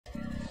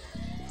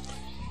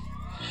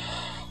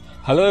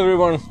Hello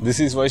everyone, this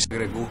is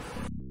Vaishnav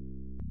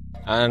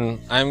and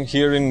I'm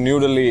here in New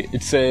Delhi.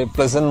 It's a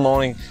pleasant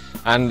morning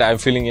and I'm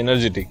feeling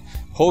energetic.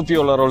 Hope you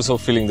all are also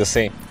feeling the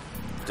same.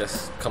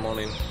 Just come on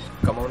in,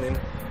 come on in.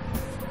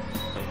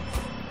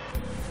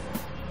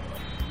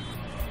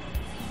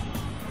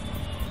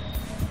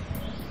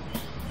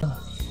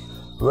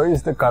 Where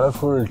is the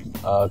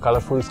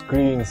colorful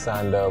screens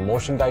and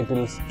motion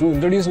titles to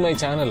introduce my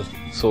channel?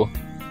 So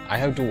I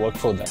have to work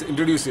for that.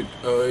 Introduce it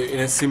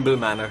in a simple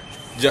manner.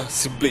 Just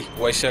simply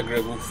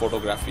Vaishnav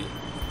photography.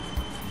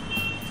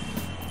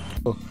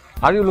 So,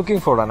 are you looking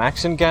for an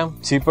action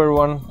cam? Cheaper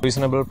one,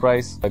 reasonable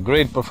price, a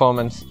great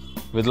performance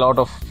with lot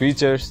of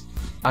features.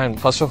 And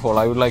first of all,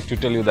 I would like to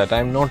tell you that I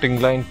am not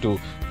inclined to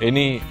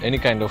any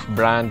kind of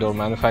brand or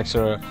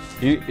manufacturer.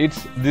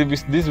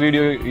 This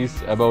video is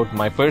about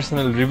my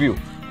personal review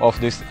of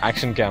this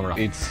action camera.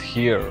 It's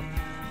here.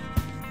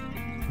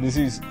 This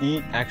is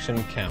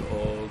E-Action Cam.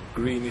 Oh,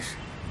 greenish,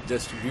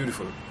 just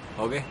beautiful.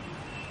 Okay,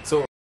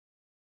 so.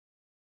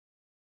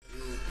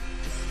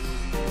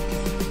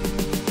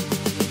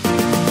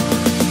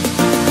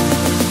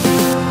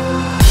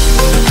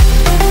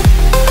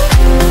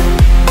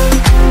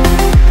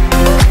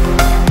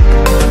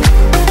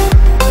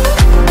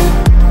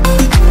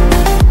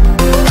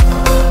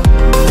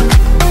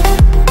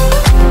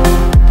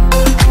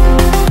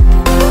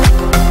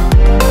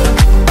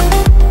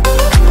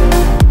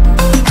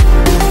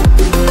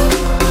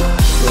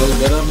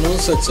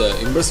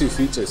 Such impressive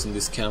features in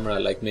this camera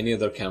like many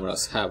other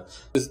cameras have.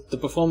 The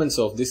performance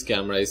of this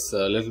camera is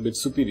a little bit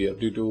superior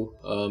due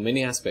to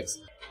many aspects.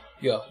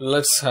 Yeah,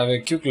 let's have a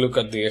quick look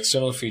at the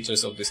external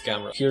features of this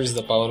camera. Here is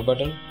the power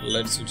button.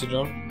 Let's switch it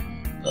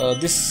on.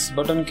 This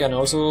button can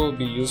also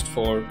be used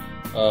for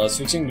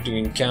switching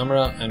between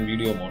camera and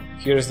video mode.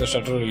 Here is the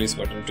shutter release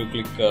button to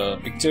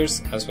click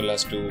pictures as well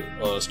as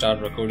to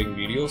start recording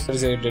videos. There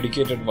is a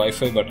dedicated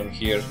Wi-Fi button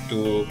here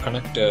to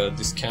connect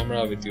this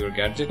camera with your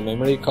gadget.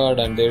 Memory card,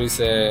 and there is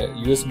a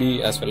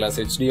USB as well as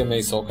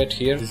HDMI socket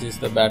here. This is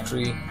the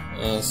battery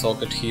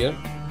socket here.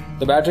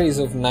 The battery is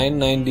of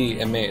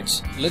 990 mAh.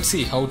 Let's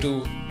see how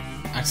to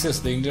access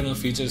the internal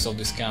features of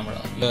this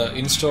camera.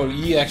 Install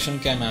E-Action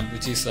Cam app,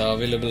 which is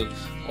available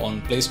on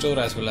Play Store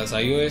as well as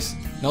iOS.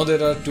 Now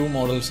there are two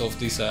models of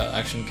this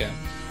action cam.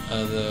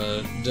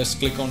 Just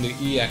click on the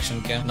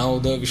E-Action Cam. Now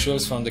the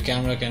visuals from the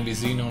camera can be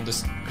seen on the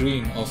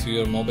screen of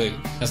your mobile.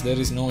 As there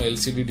is no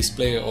LCD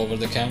display over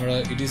the camera,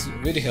 it is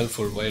very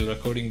helpful while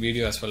recording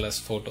video as well as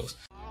photos.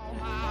 All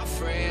my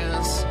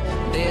friends,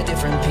 they're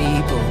different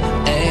people,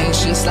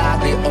 anxious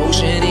like the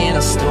ocean in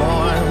a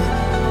storm.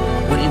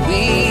 When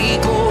we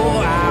go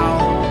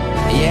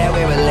out, yeah,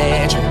 we're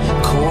electric,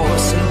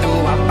 coursing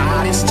through our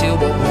bodies till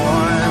we're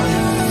warm.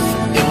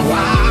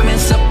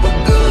 Environment's up a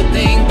good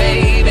thing,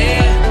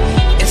 baby.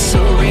 It's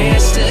a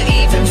risk to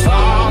even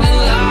fall in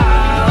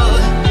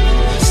love.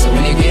 So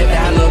when you give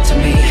that look to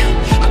me,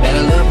 I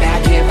better look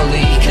back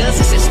carefully, cause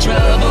this is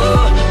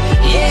trouble.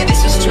 Yeah,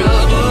 this is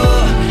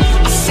trouble.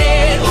 I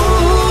said,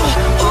 ooh,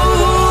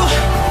 ooh,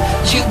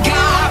 you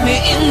got me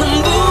in the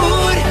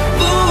mood,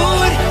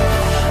 mood.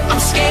 I'm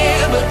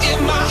scared, but if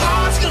my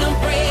heart's gonna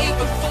break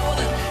before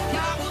the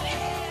night will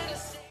end.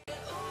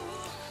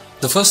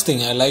 The first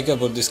thing I like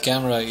about this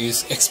camera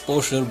is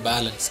exposure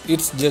balance.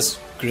 It's just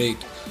great.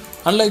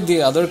 Unlike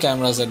the other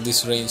cameras at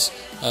this range,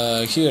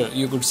 here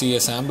you could see a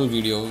sample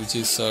video which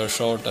is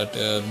shot at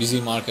a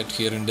busy market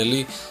here in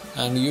Delhi,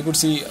 and you could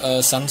see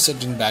a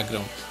sunset in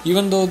background.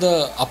 Even though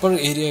the upper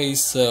area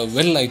is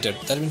well lighted,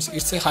 that means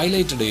it's a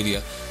highlighted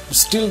area, but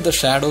still the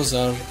shadows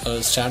are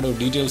shadow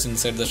details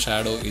inside the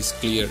shadow is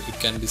clear. It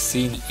can be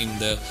seen in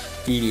the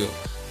video.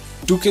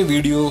 2K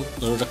video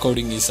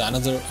recording is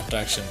another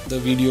attraction. The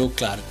video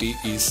clarity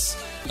is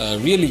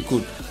really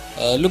good.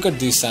 Look at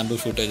these sample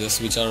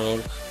footages which are all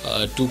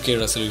 2K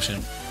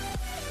resolution.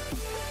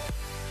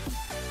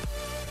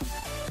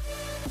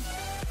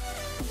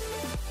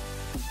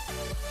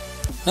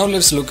 Now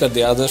let's look at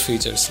the other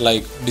features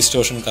like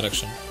distortion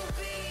correction.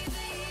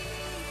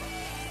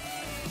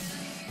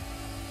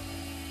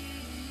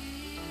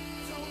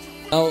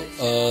 Now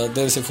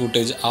there is a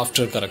footage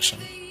after correction.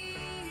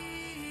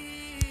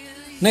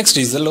 Next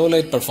is the low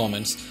light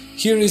performance.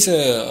 Here is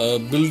a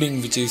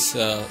building which is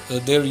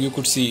there you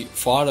could see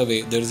far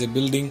away. There is a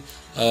building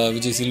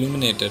which is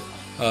illuminated,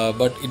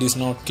 but it is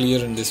not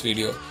clear in this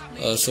video.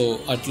 So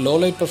at low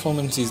light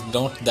performance is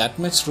not that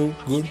much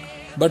good,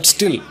 but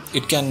still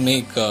it can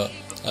make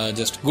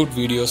just good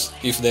videos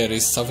if there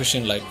is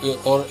sufficient light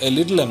or a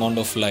little amount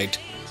of light.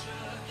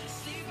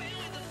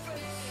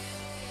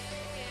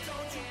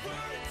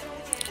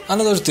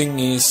 Another thing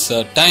is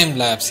time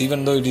lapse.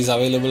 Even though it is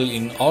available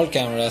in all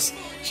cameras,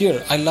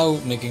 here I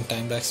love making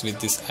time lapse with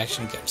this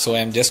action cam. So I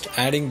am just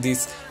adding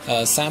these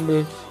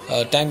sample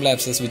time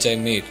lapses which I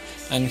made,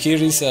 and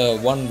here is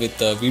one with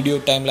video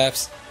time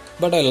lapse.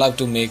 But I love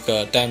to make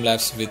time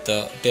lapse with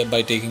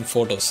by taking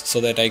photos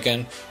so that I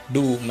can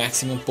do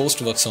maximum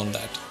post works on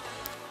that.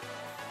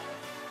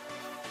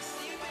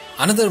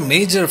 Another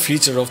major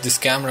feature of this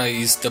camera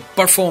is the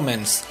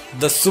performance,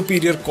 the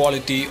superior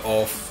quality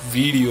of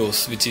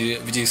videos which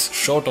is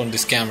shot on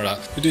this camera.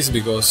 It is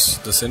because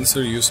the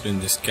sensor used in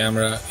this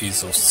camera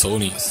is of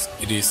Sony's.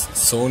 It is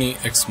Sony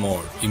X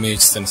mode image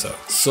sensor.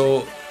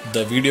 So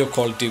the video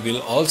quality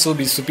will also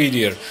be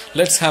superior.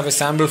 Let's have a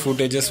sample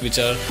footages which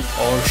are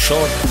all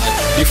shot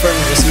at different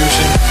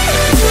resolution.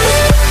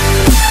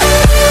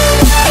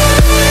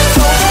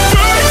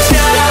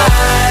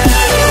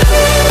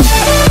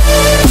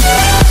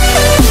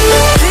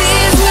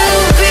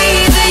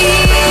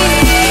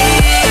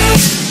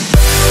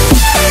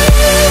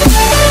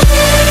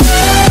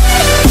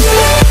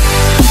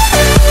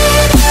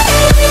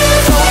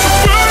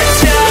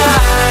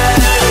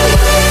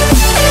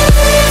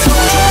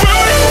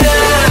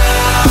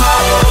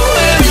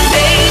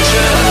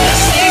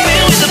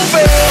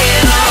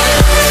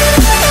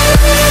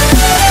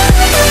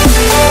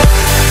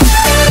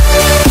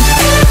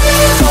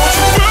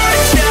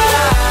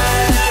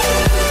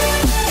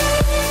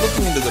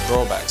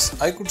 Drawbacks.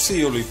 I could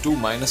see only two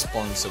minus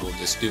points about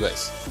this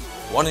device.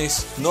 One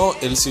is no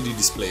LCD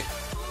display,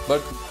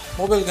 but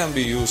mobile can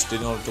be used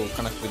in order to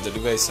connect with the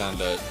device and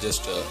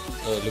just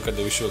look at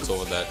the visuals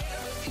over that.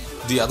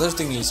 The other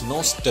thing is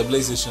no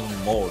stabilization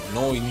mode,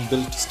 no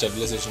inbuilt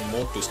stabilization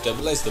mode to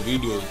stabilize the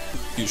video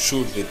you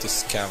shoot with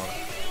this camera.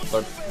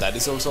 But that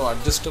is also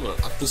adjustable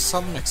up to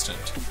some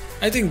extent.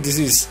 I think this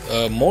is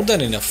more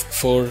than enough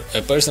for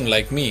a person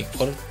like me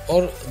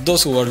or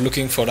those who are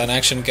looking for an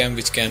action cam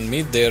which can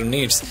meet their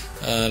needs,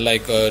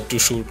 like to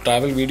shoot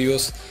travel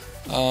videos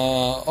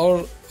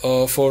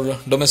or for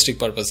domestic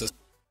purposes.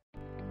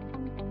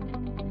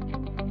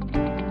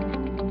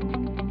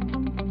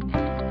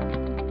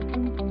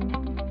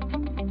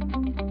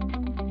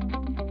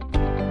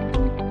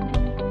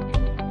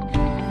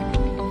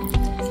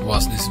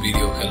 Was this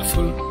video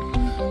helpful?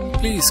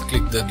 Please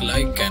click that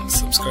like and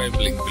subscribe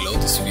link below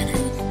this video.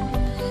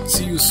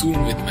 See you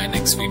soon with my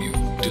next video.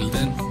 Till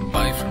then,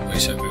 bye from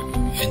Vaishak.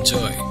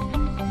 Enjoy.